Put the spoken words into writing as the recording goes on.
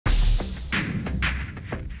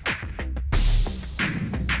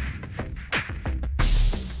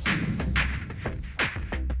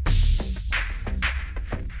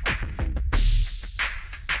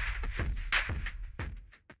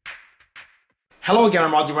Hello again,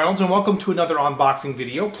 I'm Rodney Reynolds and welcome to another unboxing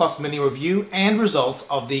video plus mini review and results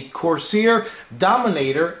of the Corsair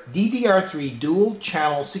Dominator DDR3 dual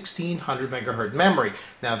channel 1600 MHz memory.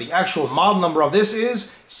 Now the actual model number of this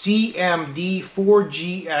is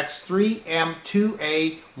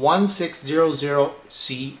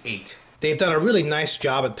CMD4GX3M2A1600C8. They've done a really nice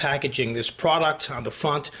job at packaging this product. On the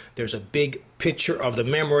front there's a big picture of the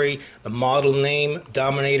memory, the model name,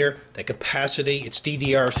 Dominator, the capacity, it's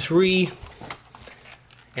DDR3.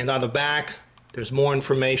 And on the back, there's more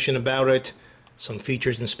information about it, some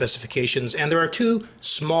features and specifications, and there are two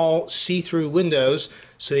small see-through windows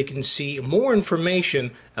so you can see more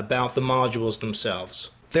information about the modules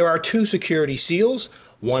themselves. There are two security seals,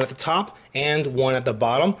 one at the top and one at the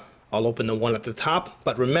bottom. I'll open the one at the top,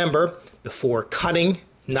 but remember, before cutting,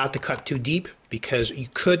 not to cut too deep because you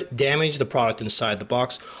could damage the product inside the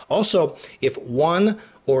box. Also, if one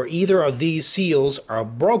or either of these seals are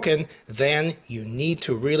broken, then you need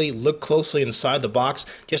to really look closely inside the box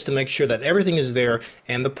just to make sure that everything is there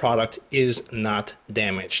and the product is not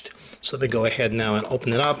damaged. So let me go ahead now and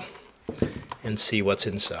open it up and see what's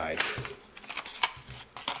inside.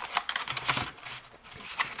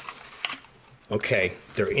 Okay,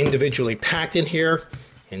 they're individually packed in here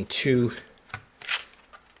in two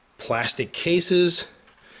plastic cases.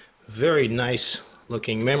 Very nice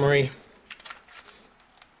looking memory.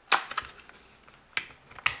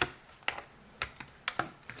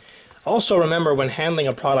 Also remember, when handling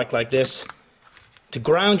a product like this, to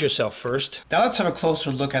ground yourself first. Now let's have a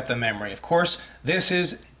closer look at the memory. Of course, this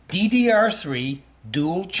is DDR3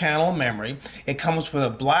 dual channel memory. It comes with a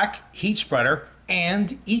black heat spreader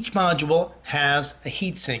and each module has a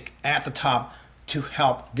heatsink at the top to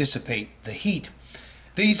help dissipate the heat.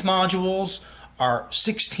 These modules are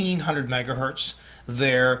 1600 megahertz.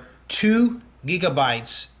 They're 2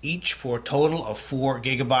 gigabytes each for a total of 4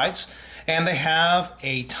 gigabytes, and they have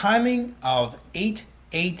a timing of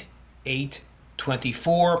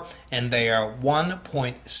 88824 and they are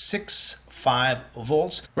 1.65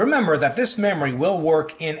 volts. Remember that this memory will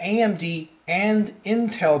work in AMD and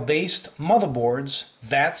Intel based motherboards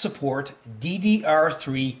that support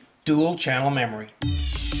DDR3 dual channel memory.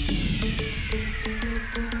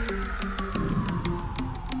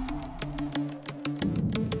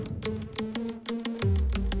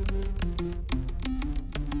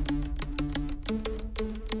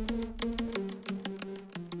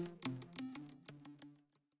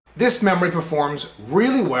 This memory performs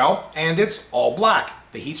really well and it's all black.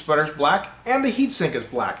 The heat spreader is black and the heatsink is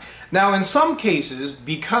black. Now in some cases,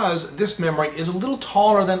 because this memory is a little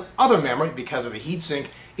taller than other memory because of the heatsink,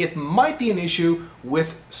 it might be an issue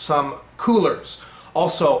with some coolers.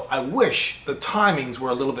 Also, I wish the timings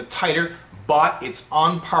were a little bit tighter, but it's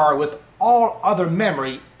on par with all other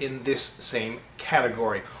memory in this same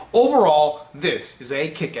category. Overall, this is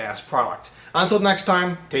a kick-ass product. Until next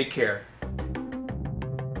time, take care.